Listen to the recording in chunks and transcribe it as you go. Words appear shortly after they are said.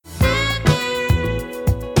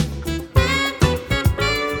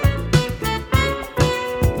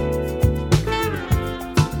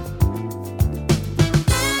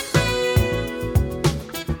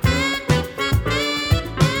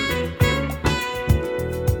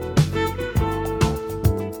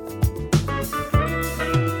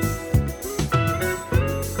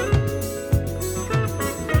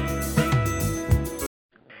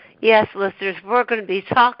Yes, listeners, we're going to be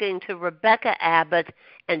talking to Rebecca Abbott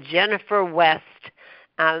and Jennifer West,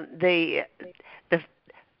 the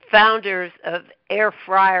founders of Air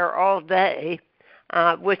Fryer All Day,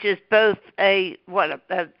 which is both a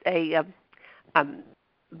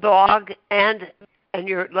blog and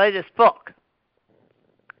your latest book.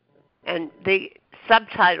 And the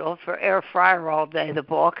subtitle for Air Fryer All Day, the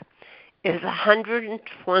book, is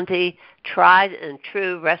 120 tried and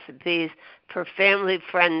true recipes for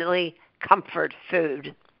family-friendly comfort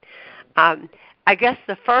food. I guess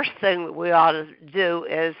the first thing that we ought to do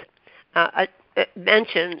is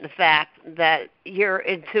mention the fact that you're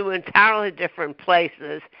in two entirely different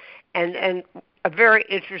places, and a very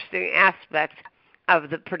interesting aspect of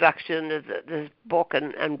the production of this book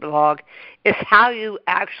and blog is how you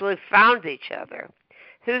actually found each other.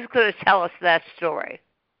 Who's going to tell us that story?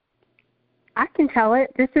 I can tell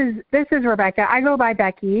it. This is Rebecca. I go by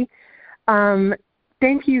Becky.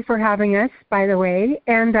 Thank you for having us, by the way.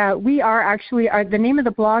 And we are actually, the name of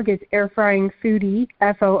the blog is airfryingfoodie,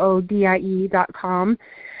 FOODIE.com.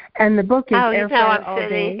 And the book is Air Fryer All Day. I'm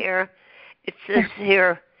sitting here. It says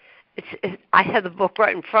here, I have the book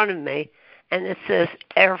right in front of me, and it says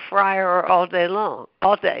Air Fryer All Day Long,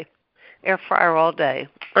 all day. Air Fryer All Day.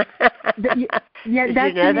 Yeah,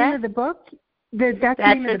 that's the name of the book? That's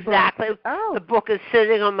the name of the exactly. Book. Oh. The book is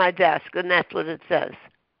sitting on my desk, and that's what it says.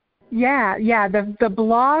 Yeah. The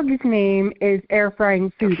blog's name is Air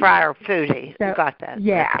Frying Foodie. Air Fryer Foodie. So, you got that.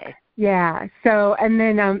 Yeah. Okay. Yeah. So and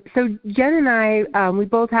then so Jen and I we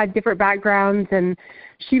both had different backgrounds, and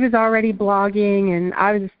she was already blogging, and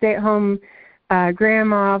I was a stay-at-home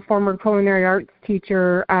grandma, former culinary arts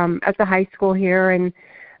teacher at the high school here, and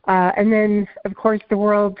then of course the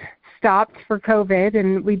world stopped for COVID,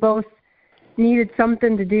 and we both needed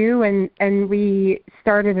something to do, and we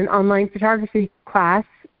started an online photography class,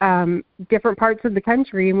 different parts of the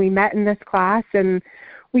country, and we met in this class, and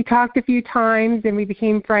we talked a few times, and we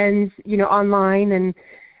became friends, online, and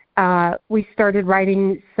we started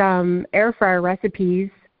writing some air fryer recipes,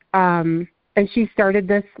 and she started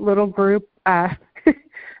this little group,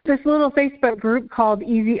 this little Facebook group called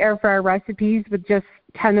Easy Air Fryer Recipes with just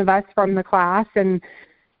 10 of us from the class, and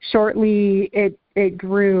shortly it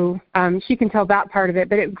grew. She can tell that part of it,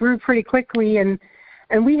 but it grew pretty quickly, and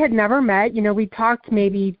we had never met. We talked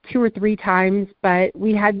maybe 2 or 3 times, but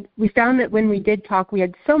we found that when we did talk, we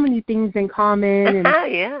had so many things in common, and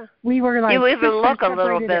yeah. We were like, you even look a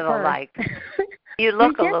little bit alike. You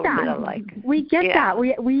look a little bit alike. We get that.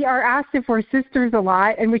 We are asked if we're sisters a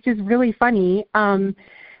lot, and which is really funny. And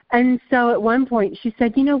so at one point she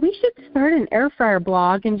said, we should start an air fryer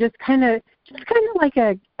blog, and just kind of like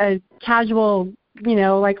a casual,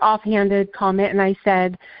 like offhanded comment. And I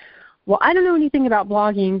said, well, I don't know anything about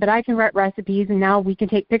blogging, but I can write recipes, and now we can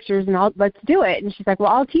take pictures, and let's do it. And she's like,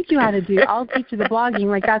 well, I'll teach you how to do it. I'll teach you the blogging.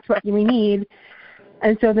 Like, that's what we need.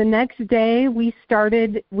 And so the next day we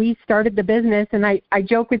started the business, and I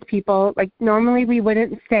joke with people, like, normally we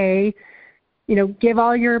wouldn't say, give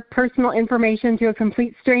all your personal information to a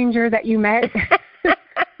complete stranger that you met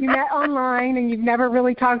you met online and you've never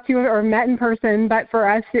really talked to or met in person. But for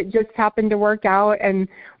us, it just happened to work out, and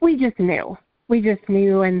we just knew.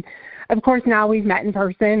 And of course now we've met in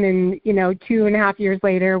person, and 2.5 years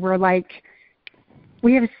later, we're like,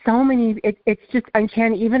 we have so many. It's just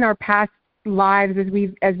uncanny. Even our past lives,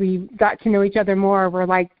 as we got to know each other more, we're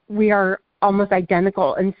like, we are almost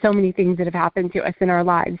identical in so many things that have happened to us in our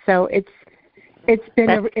lives. So it's been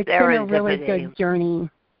a really good journey.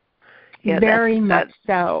 Yeah, very much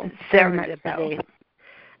so. Serendipity.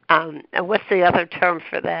 And what's the other term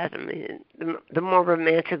for that? I mean, the more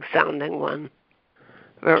romantic sounding one.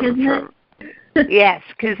 Kismet? Yes,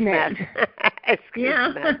 Kismet. It's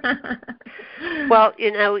Kismet. Well,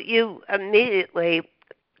 you immediately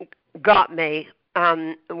got me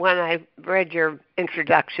when I read your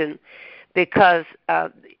introduction, because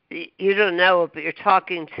you don't know it, but you're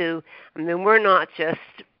talking to, we're not just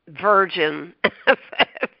virgin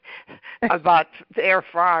about the air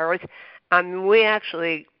fryers. We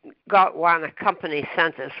actually got one, a company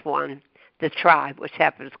sent us one to try, which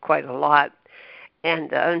happens quite a lot.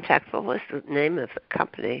 And in fact, what was the name of the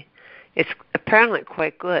company? It's apparently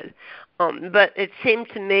quite good. But it seemed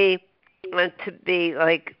to me to be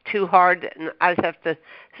like too hard, and I'd have to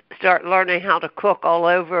start learning how to cook all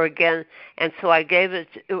over again. And so I gave it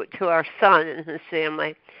to our son and his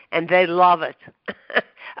family, and they love it.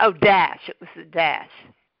 Oh, Dash. It was the Dash.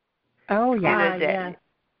 Oh, yeah.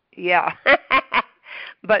 Yeah.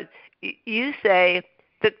 But you say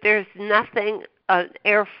that there's nothing an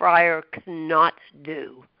air fryer cannot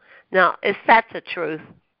do. Now, is that the truth?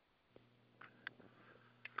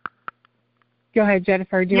 Go ahead,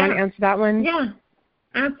 Jennifer. Do you want to answer that one? Yeah,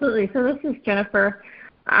 absolutely. So this is Jennifer.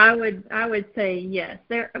 I would say yes.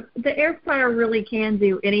 The air fryer really can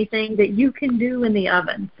do anything that you can do in the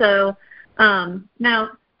oven. So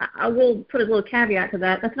now I will put a little caveat to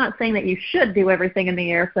that. That's not saying that you should do everything in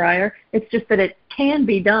the air fryer. It's just that it can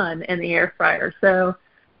be done in the air fryer. So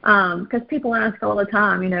because people ask all the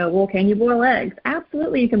time, well, can you boil eggs?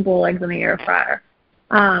 Absolutely, you can boil eggs in the air fryer.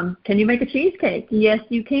 Can you make a cheesecake? Yes,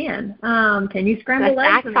 you can. Can you scramble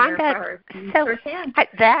eggs in the air fryer? You sure can.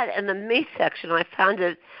 That and the meat section, I found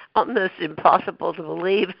it almost impossible to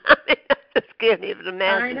believe. I mean, I just can't even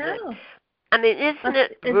imagine I know. it. I mean, isn't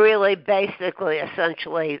it really basically,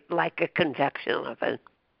 essentially, like a convection oven?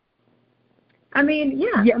 I mean,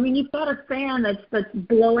 yeah. I mean, you've got a fan that's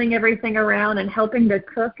blowing everything around and helping to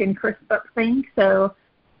cook and crisp up things. So,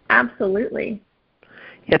 absolutely.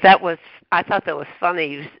 Yeah, I thought that was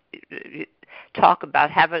funny. You talk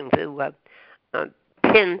about having to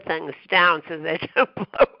pin things down so they don't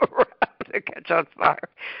blow around to catch on fire.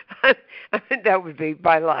 I think that would be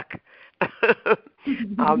my luck.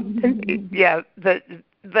 Yeah, but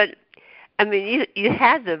I mean, you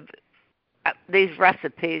had these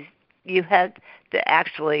recipes. You had to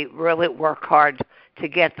actually really work hard to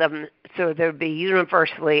get them so they'd be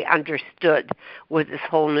universally understood with this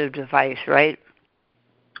whole new device, right?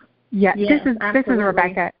 Yeah, yes, this is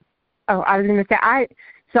Rebecca. Oh, I was going to say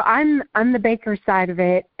So I'm the baker side of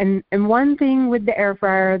it, and one thing with the air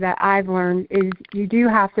fryer that I've learned is you do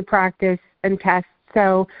have to practice and test.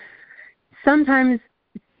 So sometimes,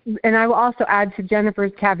 and I will also add to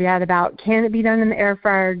Jennifer's caveat about can it be done in the air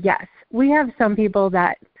fryer? Yes. We have some people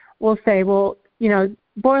that will say, well,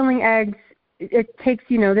 boiling eggs, it takes,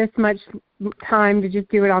 this much time to just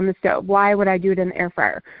do it on the stove. Why would I do it in the air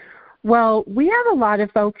fryer? Well, we have a lot of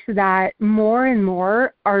folks that more and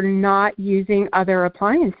more are not using other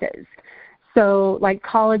appliances. So like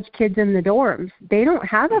college kids in the dorms, they don't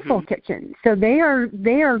have a full kitchen. So they are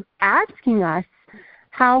asking us,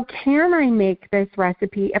 how can I make this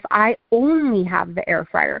recipe if I only have the air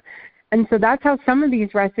fryer? And so that's how some of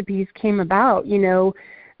these recipes came about.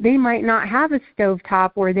 They might not have a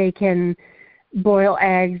stovetop where they can boil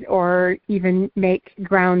eggs or even make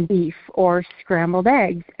ground beef or scrambled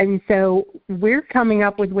eggs. And so we're coming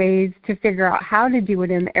up with ways to figure out how to do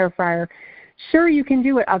it in the air fryer. Sure, you can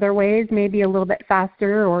do it other ways, maybe a little bit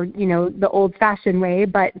faster or, the old-fashioned way,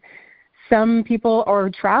 but some people are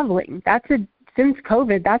traveling. Since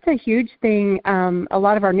COVID, that's a huge thing. A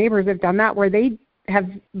lot of our neighbors have done that where they have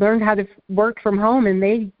learned how to work from home and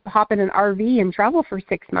they hop in an RV and travel for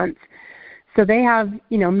 6 months. So they have,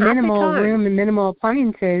 minimal room and minimal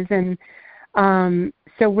appliances, and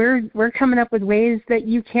so we're coming up with ways that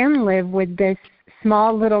you can live with this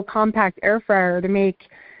small little compact air fryer to make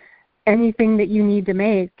anything that you need to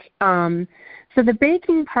make. So the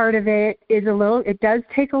baking part of it is it does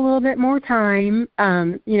take a little bit more time.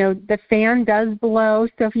 The fan does blow,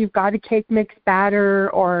 so if you've got a cake mix batter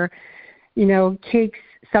or, cakes,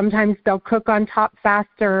 sometimes they'll cook on top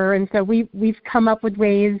faster, and so we've come up with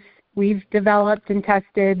ways. We've developed and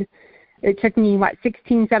tested. It took me,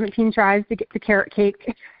 16, 17 tries to get to carrot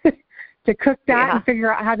cake to cook that and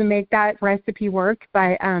figure out how to make that recipe work.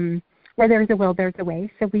 But where there's a will, there's a way.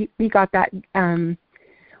 So we got that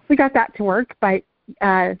to work. But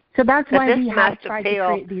so that's why we have tried to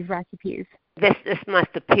create these recipes. This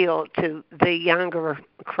must appeal to the younger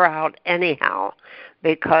crowd anyhow,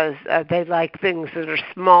 because they like things that are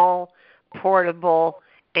small, portable,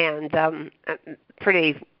 and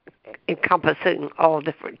pretty encompassing all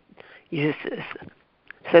different uses.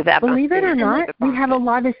 So that believe it or not, we have a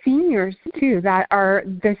lot of seniors too that are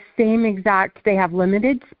the same exact. They have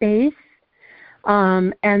limited space,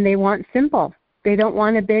 and they want simple. They don't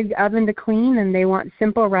want a big oven to clean, and they want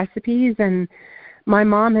simple recipes. And my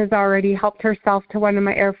mom has already helped herself to one of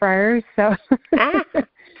my air fryers. So,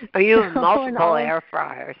 you have multiple air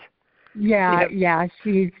fryers? Yeah.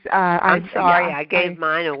 She's. I'm sorry, I gave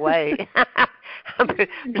mine away. I'm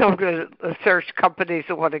going to search companies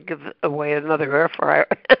that want to give away another air fryer.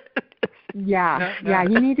 Yeah.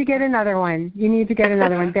 You need to get another one.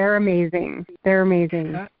 They're amazing.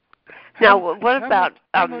 Now, what about?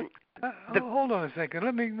 Hold on a second.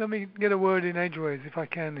 Let me get a word in edgeways if I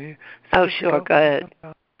can here. Oh, sure. Go ahead.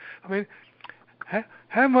 I mean,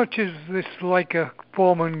 how much is this like a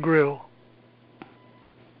Foreman grill?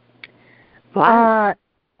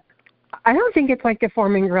 I don't think it's like a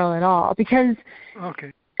Foreman grill at all because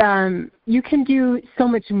you can do so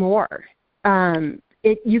much more.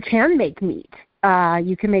 You can make meat.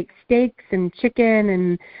 You can make steaks and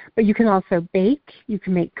chicken, but you can also bake. You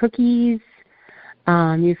can make cookies.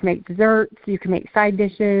 You can make desserts. You can make side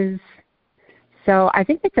dishes. So I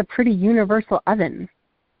think it's a pretty universal oven,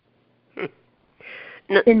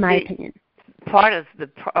 in my opinion. Part of the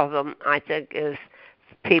problem, I think, is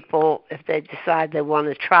people, if they decide they want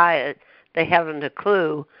to try it, they haven't a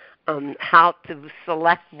clue how to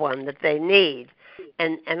select one that they need.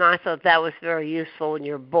 And I thought that was very useful in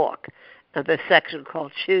your book, the section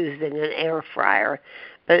called Choosing an Air Fryer.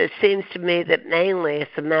 But it seems to me that mainly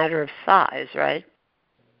it's a matter of size, right?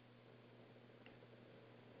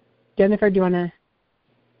 Jennifer, do you want to?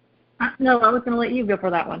 No, I was going to let you go for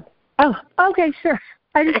that one. Oh, okay, sure.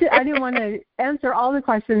 I didn't want to answer all the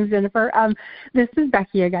questions, Jennifer. This is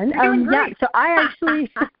Becky again. Yeah, so I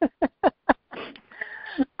actually,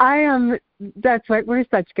 that's right. We're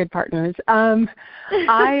such good partners.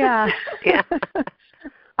 I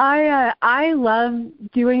love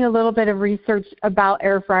doing a little bit of research about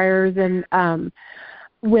air fryers, and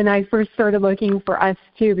when I first started looking for us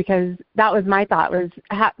too, because that was my thought was,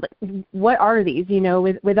 what are these? You know,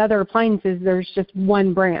 with other appliances, there's just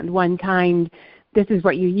one brand, one kind. This is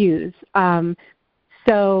what you use.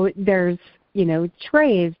 So there's, you know,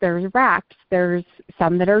 trays, there's racks, there's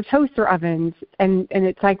some that are toaster ovens, and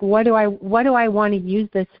it's like, what do I want to use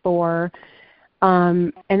this for?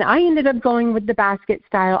 And I ended up going with the basket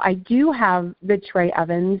style. I do have the tray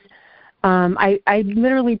ovens. I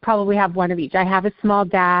literally probably have one of each. I have a small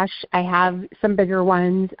dash. I have some bigger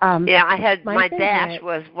ones. Yeah, I had my dash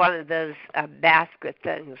was one of those basket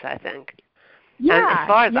things, I think. Yeah, and as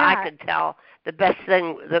far as I could tell, the best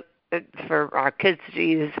thing for our kids to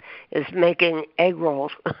use is making egg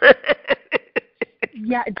rolls.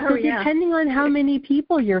 Yeah, so depending on how many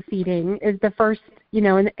people you're feeding is the first, you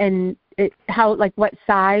know, and how, like, what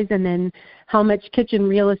size, and then how much kitchen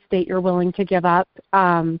real estate you're willing to give up.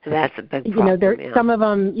 That's a big problem. You know, some of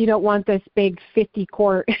them, you don't want this big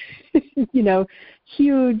 50-quart, you know,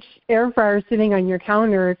 huge air fryer sitting on your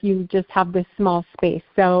counter if you just have this small space.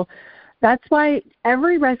 So that's why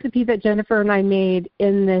every recipe that Jennifer and I made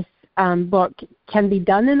in this book can be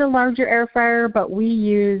done in a larger air fryer, but we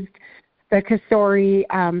used the Cosori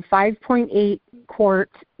 5.8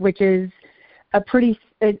 quart, which is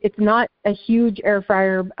it's not a huge air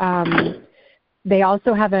fryer. They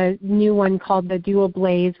also have a new one called the Dual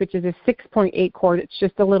Blaze, which is a 6.8 quart. It's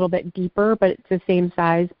just a little bit deeper, but it's the same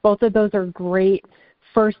size. Both of those are great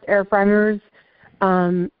first air fryers.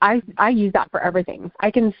 I use that for everything.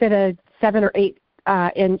 I can fit a 7 or 8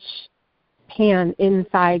 inch pan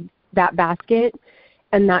inside that basket,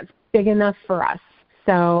 and that's big enough for us.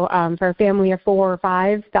 So for a family of 4 or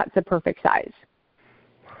 5, that's a perfect size.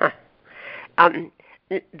 Huh.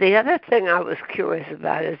 The other thing I was curious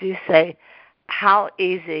about is you say, how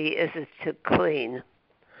easy is it to clean?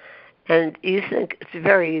 And you think it's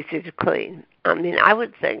very easy to clean. I mean, I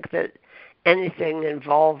would think that anything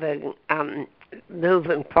involving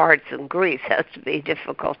moving parts and grease has to be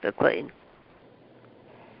difficult to clean.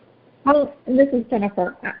 Well, this is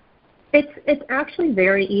Jennifer. It's actually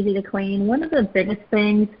very easy to clean. One of the biggest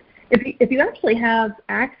things, if you actually have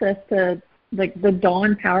access to the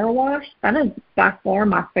Dawn Power Wash, that is by far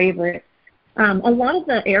my favorite. A lot of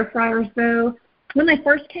the air fryers, though, when they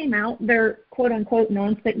first came out, their quote-unquote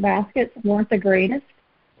nonstick baskets weren't the greatest.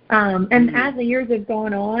 And as the years have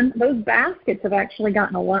gone on, those baskets have actually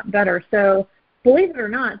gotten a lot better. So believe it or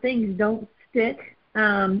not, things don't stick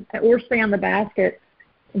or stay on the basket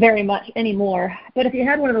very much anymore. But if you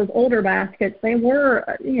had one of those older baskets, they were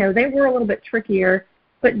a little bit trickier.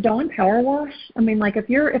 But Dawn Power Wash, I mean, like if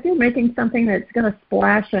you're making something that's going to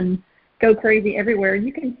splash and go crazy everywhere,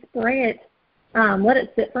 you can spray it, let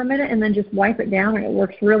it sit for a minute, and then just wipe it down, and it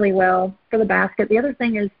works really well for the basket. The other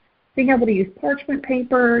thing is being able to use parchment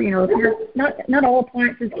paper. You know, if you're not all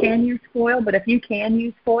appliances can use foil, but if you can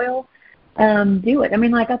use foil, do it. I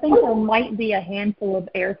mean, like, I think there might be a handful of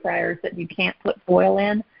air fryers that you can't put foil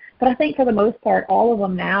in, but I think for the most part, all of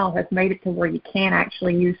them now have made it to where you can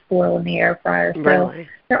actually use foil in the air fryer. So really?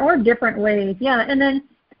 There are different ways. Yeah, and then,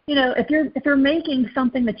 you know, if you're making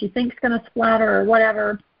something that you think is going to splatter or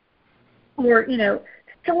whatever, or, you know,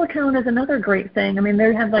 silicone is another great thing. I mean,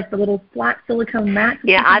 they have like the little flat silicone mats.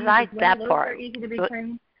 Yeah, I like that part. They're easy to be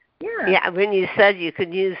clean. Yeah. Yeah, when you said you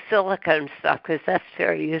could use silicone stuff, because that's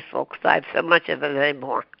very useful, because I have so much of it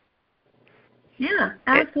anymore. Yeah,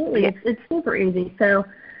 absolutely. It's super easy. So,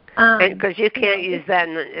 because you can't use that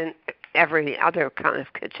in every other kind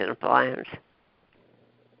of kitchen appliance.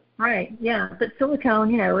 Right. Yeah, but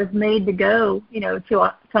silicone, you know, is made to go, you know, to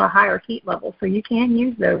a higher heat level, so you can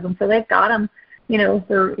use those, and so they've got them, you know,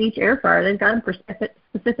 for each air fryer. They've got them for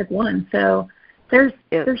specific ones. So there's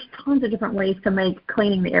tons of different ways to make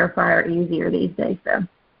cleaning the air fryer easier these days. So.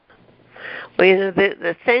 Well, you know,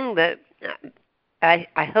 the thing that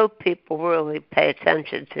I hope people really pay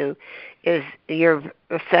attention to is your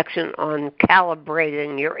section on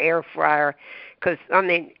calibrating your air fryer, because I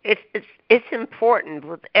mean it's important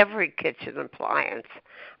with every kitchen appliance.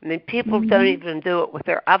 I mean, people don't even do it with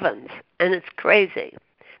their ovens, and it's crazy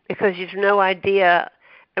because you've no idea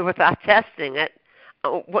without testing it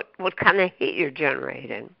what kind of heat you're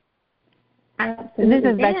generating. Absolutely.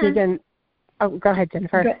 This is Becky again. Oh, go ahead,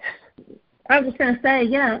 Jennifer. I was just going to say,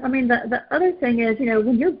 yeah, I mean, the other thing is,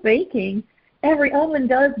 when you're baking, every oven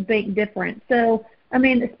does bake different. So, I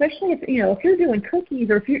mean, especially if you're doing cookies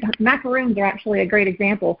or macaroons are actually a great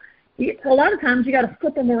example. A lot of times you got to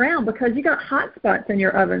flip them around because you got hot spots in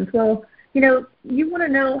your ovens. Well, you want to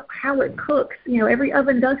know how it cooks. Every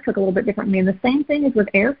oven does cook a little bit differently. And the same thing is with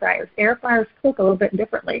air fryers. Air fryers cook a little bit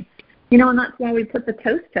differently. And that's why we put the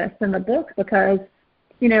toast test in the book, because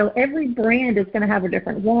every brand is going to have a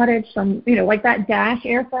different wattage. Some, like that Dash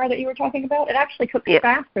air fryer that you were talking about, it actually cooks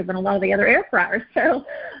faster than a lot of the other air fryers. So,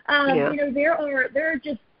 there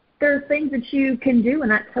are things that you can do,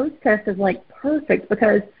 and that toast test is like perfect,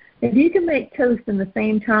 because if you can make toast in the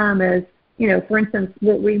same time as, for instance,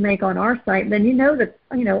 what we make on our site, then that,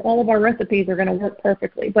 all of our recipes are going to work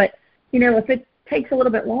perfectly. But, if it takes a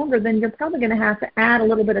little bit longer, then you're probably going to have to add a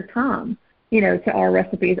little bit of time, to our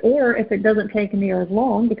recipes. Or if it doesn't take near as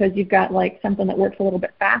long because you've got like something that works a little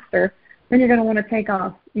bit faster, then you're going to want to take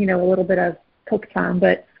off, a little bit of cook time.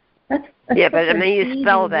 But that's but I mean, you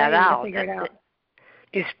spell that out.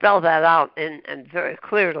 You spell that out and very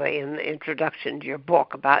clearly in the introduction to your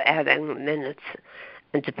book about adding minutes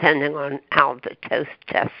and depending on how the toast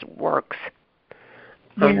test works.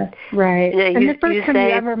 Right. And the first time you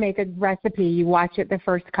ever make a recipe, you watch it the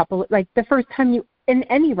first time you, in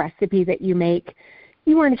any recipe that you make,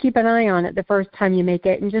 you want to keep an eye on it the first time you make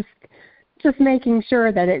it, and just making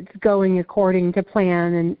sure that it's going according to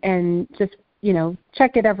plan, and just,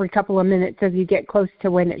 check it every couple of minutes as you get close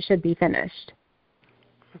to when it should be finished.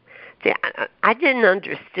 See, I didn't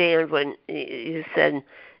understand when you said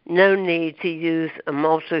no need to use a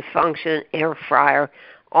multifunction air fryer.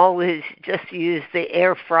 Always just use the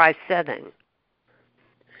air fry setting.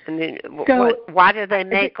 I mean, why do they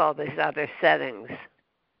make all these other settings?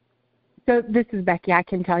 So this is Becky, I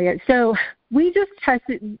can tell you. So we just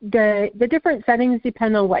tested the different settings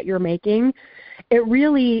depend on what you're making. It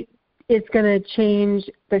really is going to change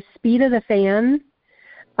the speed of the fan,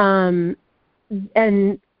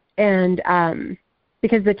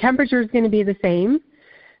 because the temperature is going to be the same.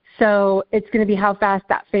 So it's going to be how fast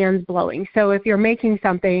that fan's blowing. So if you're making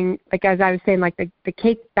something, like as I was saying, like the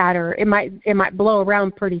cake batter, it might blow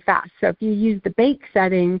around pretty fast. So if you use the bake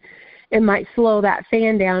setting, it might slow that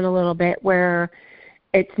fan down a little bit where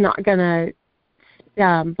it's not going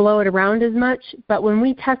to blow it around as much. But when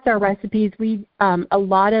we test our recipes, a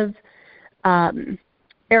lot of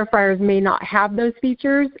air fryers may not have those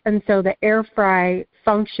features, and so the air fry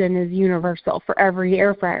function is universal for every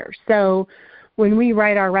air fryer. So when we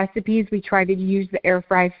write our recipes, we try to use the air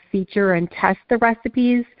fry feature and test the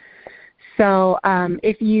recipes. So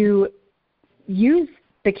if you use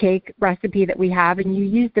the cake recipe that we have and you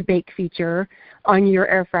use the bake feature on your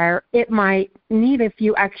air fryer, it might need a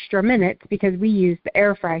few extra minutes because we use the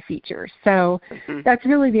air fry feature. So that's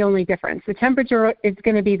really the only difference. The temperature is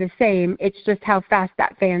going to be the same. It's just how fast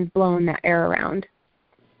that fan's blowing that air around.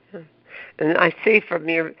 And I see from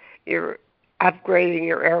your upgrading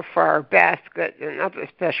your air fryer basket and other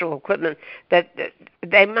special equipment that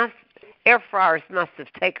air fryers must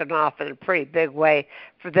have taken off in a pretty big way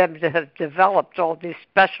for them to have developed all these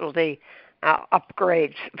specialty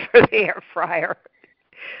upgrades for the air fryer,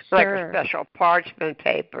 like a special parchment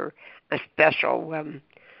paper, a special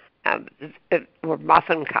or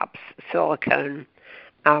muffin cups, silicone,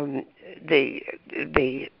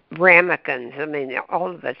 the ramekins. I mean,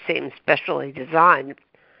 all of it seems specially designed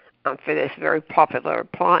for this very popular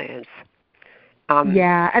appliance.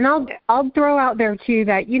 And I'll throw out there too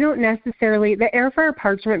that you don't necessarily, the air fryer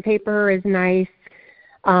parchment paper is nice.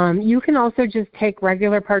 You can also just take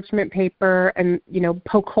regular parchment paper and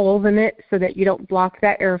poke holes in it so that you don't block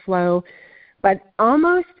that airflow. But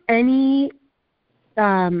almost any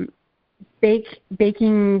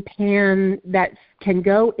baking pan that can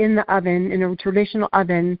go in the oven, in a traditional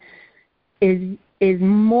oven, is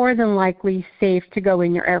more than likely safe to go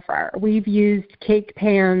in your air fryer. We've used cake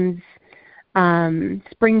pans,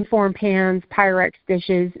 springform pans, Pyrex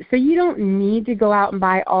dishes, so you don't need to go out and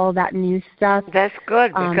buy all that new stuff. That's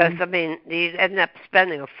good because I mean you end up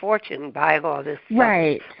spending a fortune buying all this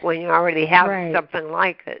stuff when you already have something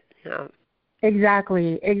like it.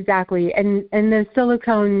 Exactly. And the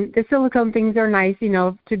silicone things are nice,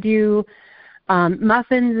 to do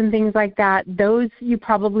muffins and things like that, those you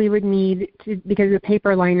probably would need to, because the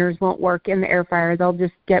paper liners won't work in the air fryer. They'll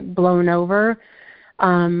just get blown over.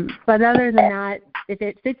 But other than that, if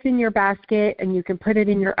it fits in your basket and you can put it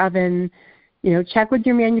in your oven, check with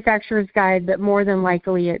your manufacturer's guide, but more than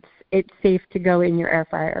likely it's safe to go in your air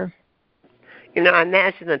fryer. I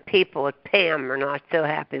imagine the people at PAM are not so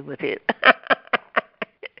happy with it.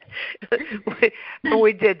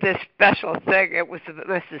 we did this special thing. It was the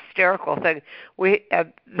most hysterical thing.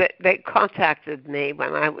 They contacted me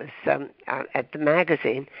when I was at the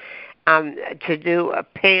magazine to do a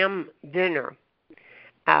PAM dinner,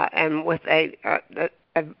 and with a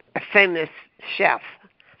famous chef,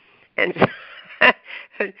 and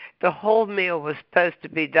the whole meal was supposed to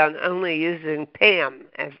be done only using PAM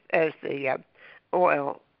as the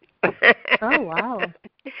oil. Oh wow!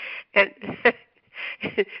 And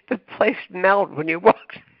the place smelled when you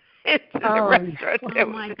walked into the restaurant. Oh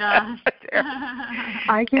my gosh!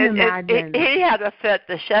 I can imagine. He had a fit.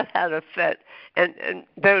 The chef had a fit, and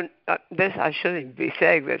don't this I shouldn't be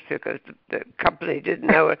saying this because the company didn't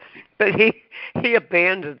know it, but he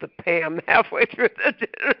abandoned the PAM halfway through the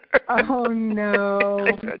dinner. Oh no!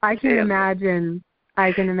 I can imagine.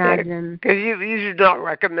 I can imagine. Because you should not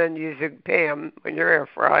recommend using PAM when you're air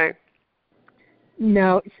frying.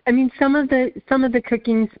 No, I mean some of the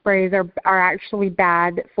cooking sprays are actually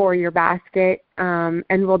bad for your basket and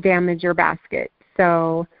will damage your basket.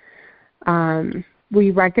 So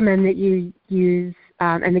we recommend that you use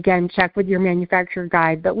and again check with your manufacturer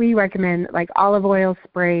guide. But we recommend like olive oil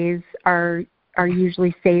sprays are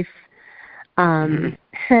usually safe, and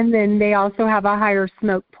then they also have a higher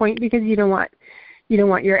smoke point because you don't want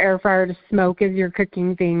your air fryer to smoke as you're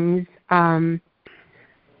cooking things.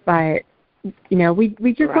 But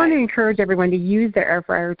we just want to encourage everyone to use their air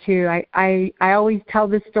fryer too. I always tell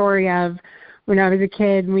the story of when I was a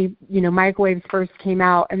kid and microwaves first came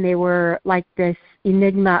out and they were like this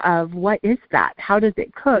enigma of what is that? How does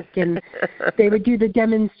it cook? And they would do the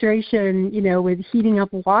demonstration, with heating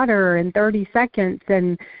up water in 30 seconds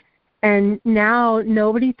and now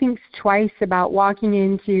nobody thinks twice about walking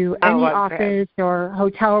into any office or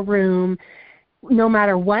hotel room. No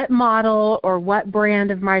matter what model or what brand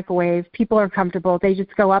of microwave, people are comfortable. They just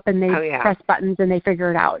go up and they press buttons and they figure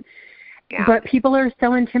it out. Yeah. But people are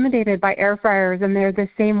so intimidated by air fryers, and they're the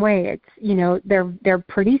same way. It's they're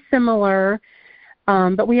pretty similar,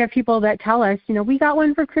 but we have people that tell us, we got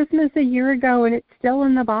one for Christmas a year ago and it's still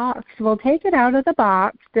in the box. We'll take it out of the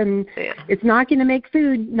box, and it's not going to make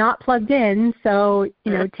food not plugged in. So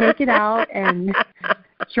take it out and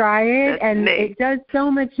try it, and it does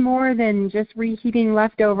so much more than just reheating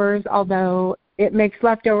leftovers, although it makes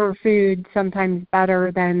leftover food sometimes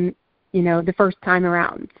better than, the first time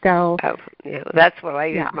around. So that's what I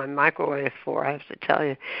use my microwave for, I have to tell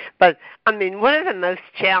you. But, one of the most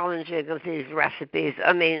challenging of these recipes,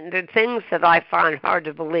 the things that I find hard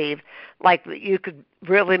to believe, like that you could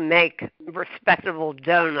really make respectable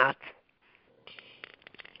donuts.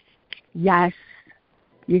 Yes.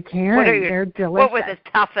 You can. They're delicious. What were the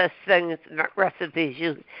toughest recipes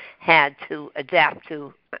you had to adapt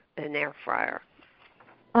to an air fryer?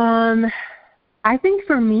 I think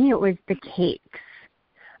for me it was the cakes.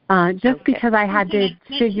 Just because I had to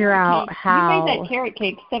figure out how. You made that carrot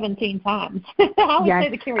cake 17 times. I would say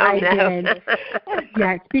the carrot cake. I did.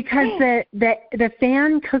 Yes, because the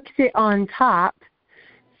fan cooks it on top,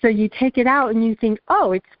 so you take it out and you think,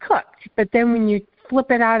 oh, it's cooked. But then when you flip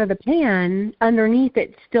it out of the pan, underneath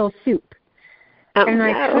it's still soup. And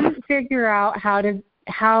I couldn't figure out how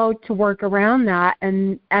to work around that,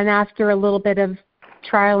 and after a little bit of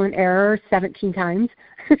trial and error 17 times.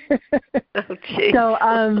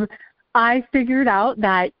 So I figured out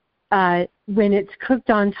that when it's cooked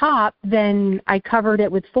on top, then I covered it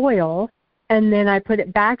with foil, and then I put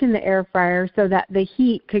it back in the air fryer so that the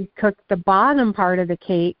heat could cook the bottom part of the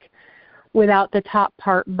cake without the top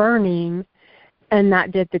part burning. And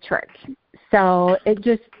that did the trick. So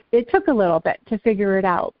it took a little bit to figure it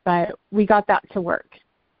out, but we got that to work.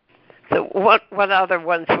 So what other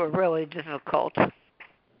ones were really difficult?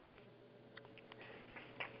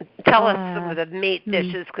 Tell us some of the meat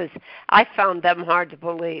dishes, because I found them hard to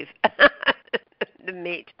believe. The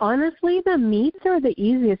meat. Honestly, the meats are the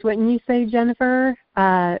easiest, wouldn't you say, Jennifer?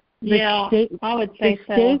 I would say so. The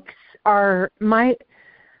steaks are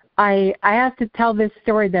I have to tell this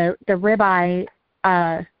story. The ribeye.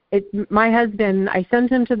 My husband, I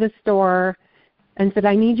sent him to the store and said,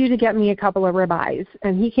 I need you to get me a couple of ribeyes.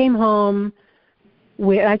 And he came home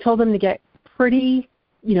I told him to get pretty,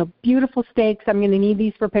 beautiful steaks. I'm going to need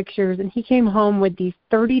these for pictures. And he came home with these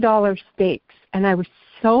 $30 steaks. And I was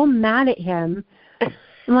so mad at him.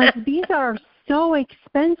 I'm like, these are so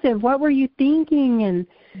expensive. What were you thinking? And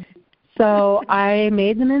so I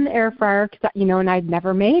made them in the air fryer, and I'd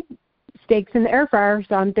never made steaks in the air fryer.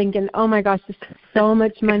 So I'm thinking, oh, my gosh, this is so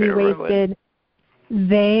much money wasted.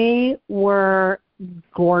 They were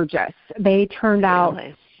gorgeous. They turned out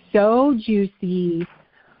so juicy.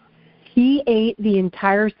 He ate the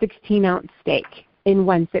entire 16-ounce steak in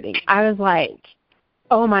one sitting. I was like,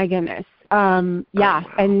 oh, my goodness. And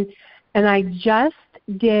I just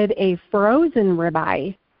did a frozen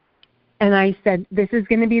ribeye, and I said, this is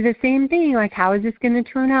going to be the same thing. Like, how is this going to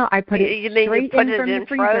turn out? I put it straight in from the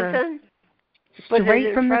freezer.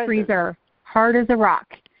 Straight from the freezer, hard as a rock.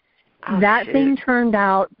 That thing turned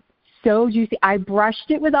out so juicy. I brushed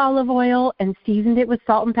it with olive oil and seasoned it with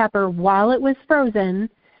salt and pepper while it was frozen,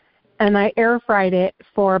 and I air fried it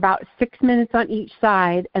for about 6 minutes on each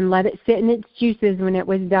side and let it sit in its juices when it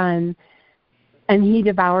was done. And he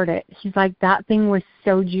devoured it. He's like, that thing was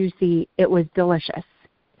so juicy. It was delicious.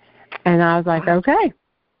 And I was like, okay,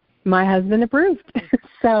 my husband approved.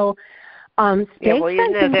 So steak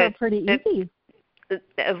fixings are pretty easy.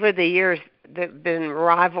 Over the years, there have been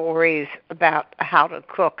rivalries about how to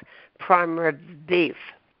cook prime rib beef.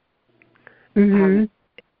 Mm-hmm.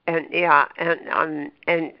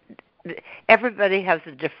 And everybody has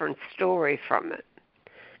a different story from it.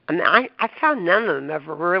 I mean, I found none of them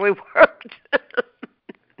ever really worked.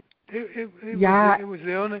 It was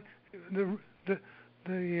the only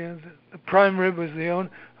the prime rib was the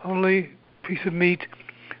only piece of meat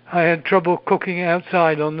I had trouble cooking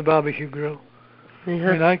outside on the barbecue grill. Mm-hmm.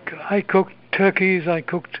 I mean, I cooked turkeys. I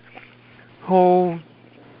cooked whole.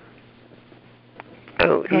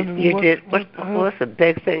 Oh, you did. What's the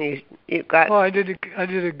big thing you got? Oh, I did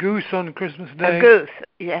a goose on Christmas Day. A goose,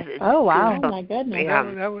 yes. Oh wow! Oh my goodness! Yeah.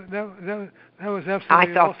 That was absolutely.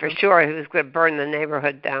 I thought awesome. for sure he was going to burn the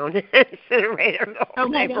neighborhood down, incinerate the whole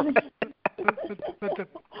neighborhood.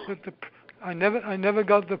 I never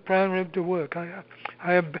got the prime rib to work.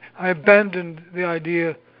 I abandoned the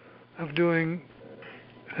idea of doing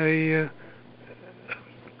a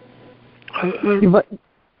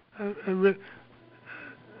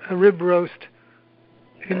rib roast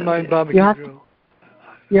in my barbecue grill.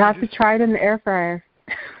 You have to try it in the air fryer.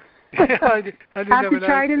 Yeah, I didn't have to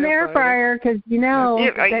try it in the air fryer because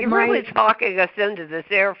you're really talking us into this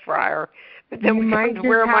air fryer. But then we come to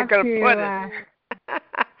where am I going to put it?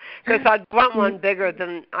 Because I'd want one bigger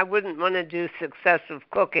than I wouldn't want to do successive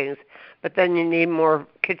cookings, but then you need more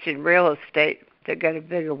kitchen real estate to get a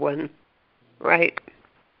bigger one, right?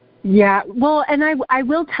 Yeah, well, and I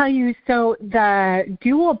will tell you, so the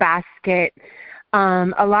dual basket,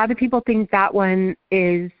 a lot of people think that one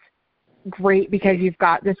is great because you've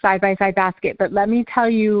got the side-by-side basket, but let me tell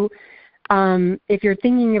you, if you're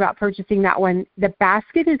thinking about purchasing that one, the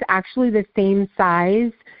basket is actually the same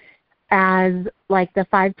size as like the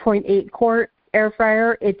 5.8 quart air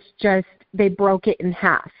fryer. It's just they broke it in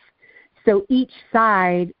half. So each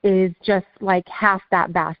side is just like half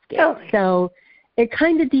that basket. Oh. So it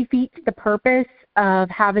kind of defeats the purpose of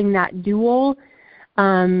having that dual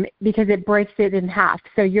because it breaks it in half.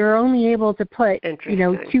 So you're only able to put,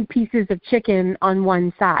 2 pieces of chicken on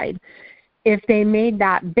one side. If they made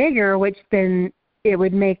that bigger, which then it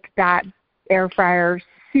would make that air fryer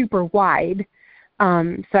super wide,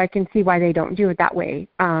 so I can see why they don't do it that way.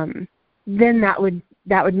 Then that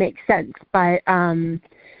would make sense. But I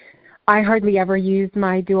hardly ever use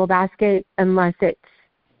my dual basket unless it's,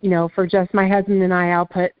 for just my husband and I'll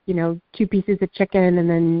put, 2 pieces of chicken and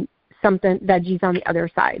then something veggies on the other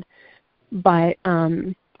side. But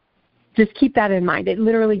just keep that in mind. It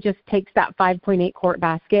literally just takes that 5.8 quart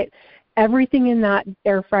basket. Everything in that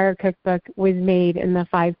air fryer cookbook was made in the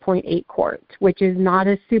 5.8 quart, which is not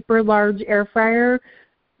a super large air fryer,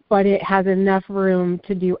 but it has enough room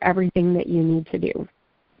to do everything that you need to do.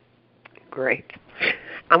 Great.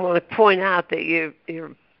 I want to point out that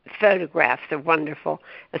your photographs are wonderful,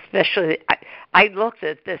 especially I looked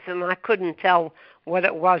at this and I couldn't tell what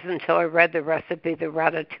it was until I read the recipe, the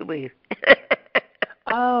ratatouille.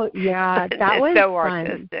 Oh, yeah, that was so fun.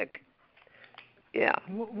 Artistic. Yeah.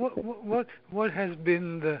 What has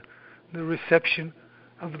been the reception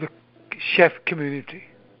of the chef community?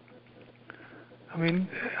 I mean,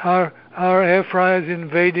 are air fryers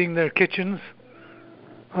invading their kitchens,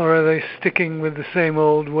 or are they sticking with the same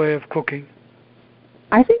old way of cooking?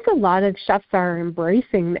 I think a lot of chefs are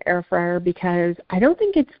embracing the air fryer because I don't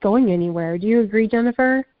think it's going anywhere. Do you agree,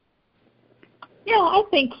 Jennifer? Yeah, I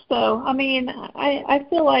think so. I mean, I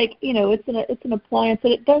feel like, it's an appliance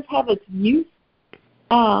and it does have its use,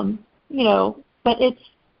 but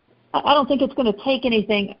I don't think it's going to take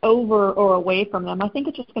anything over or away from them. I think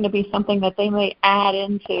it's just going to be something that they may add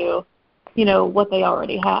into what they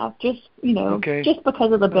already have, just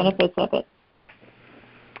because of the benefits of it.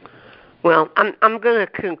 Well, I'm going to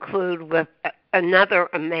conclude with another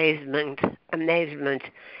amazement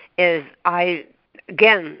is I,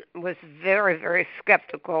 again, was very, very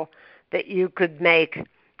skeptical that you could make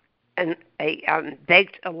a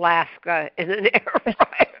baked Alaska in an air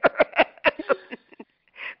fryer.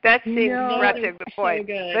 That seems stretching the point.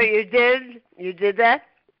 So you did that?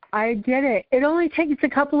 I did it. It only takes a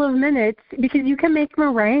couple of minutes because you can make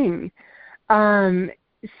meringue.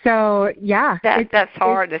 So yeah, that's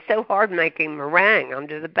hard. It's so hard making meringue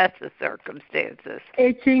under the best of circumstances.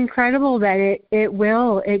 It's incredible that it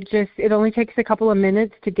will. It only takes a couple of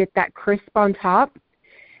minutes to get that crisp on top,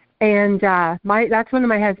 and that's one of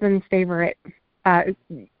my husband's favorite.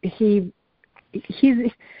 He's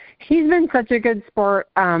been such a good sport.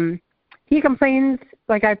 He complains,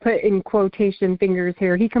 like I put in quotation fingers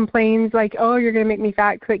here. He complains like, "Oh, you're gonna make me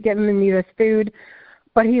fat. Quit getting me this food."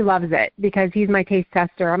 But he loves it because he's my taste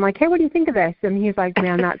tester. I'm like, hey, what do you think of this? And he's like,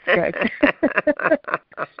 man, that's good.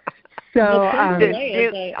 So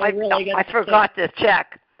I forgot to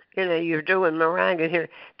check. You're doing meringue in here.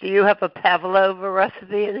 Do you have a pavlova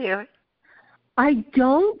recipe in here? I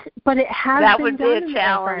don't, but it has been done in the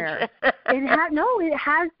air fryer. It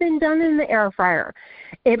has been done in the air fryer.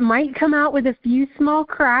 It might come out with a few small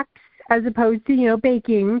cracks as opposed to,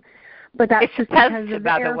 baking, but that's just because of the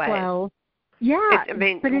airflow. Yeah,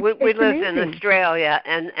 we live in Australia,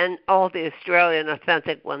 and all the Australian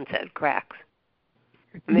authentic ones had cracks.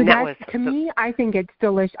 To me, I think it's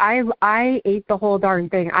delicious. I ate the whole darn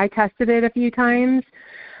thing. I tested it a few times,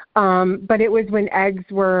 but it was when eggs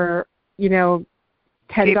were, $10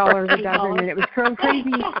 a dozen, and it was so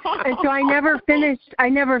crazy. And so I never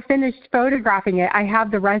finished photographing it. I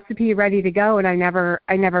have the recipe ready to go, and I never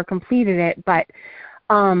completed it, but.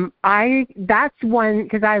 That's one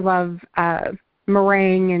because I love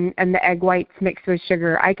meringue and the egg whites mixed with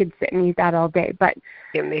sugar. I could sit and eat that all day. But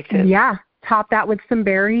yeah, me too. Yeah, top that with some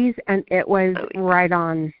berries, and it was right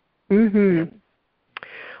on. Mhm.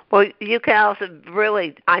 Well, you gals have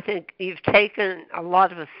really, I think you've taken a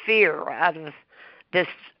lot of the fear out of this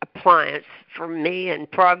appliance for me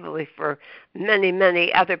and probably for many,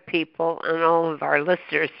 many other people and all of our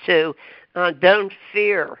listeners too. Don't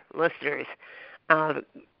fear, listeners.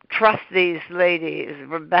 Trust these ladies,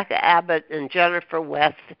 Rebecca Abbott and Jennifer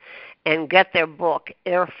West, and get their book,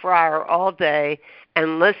 Air Fryer All Day,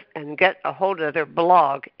 and listen and get a hold of their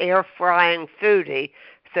blog, Air Frying Foodie,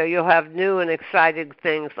 so you'll have new and exciting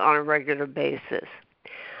things on a regular basis.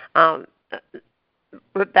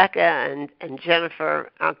 Rebecca and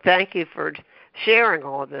Jennifer, thank you for sharing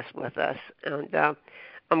all this with us, and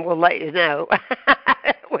we'll let you know.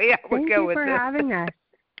 Thank you for having us.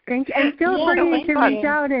 Thank you. And feel free to reach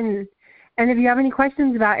out and if you have any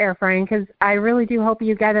questions about air frying, because I really do hope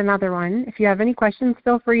you get another one. If you have any questions,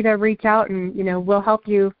 feel free to reach out and, we'll help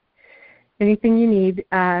you anything you need.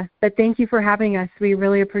 But thank you for having us. We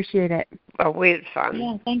really appreciate it. Well, we had fun.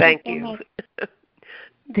 Yeah, thank you. So much.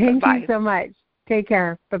 Thank you so much. Take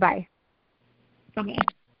care. Bye-bye. Bye-bye.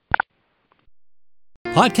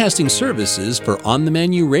 Podcasting services for On the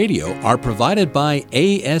Menu Radio are provided by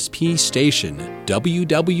ASP Station,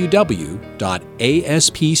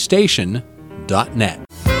 www.aspstation.net.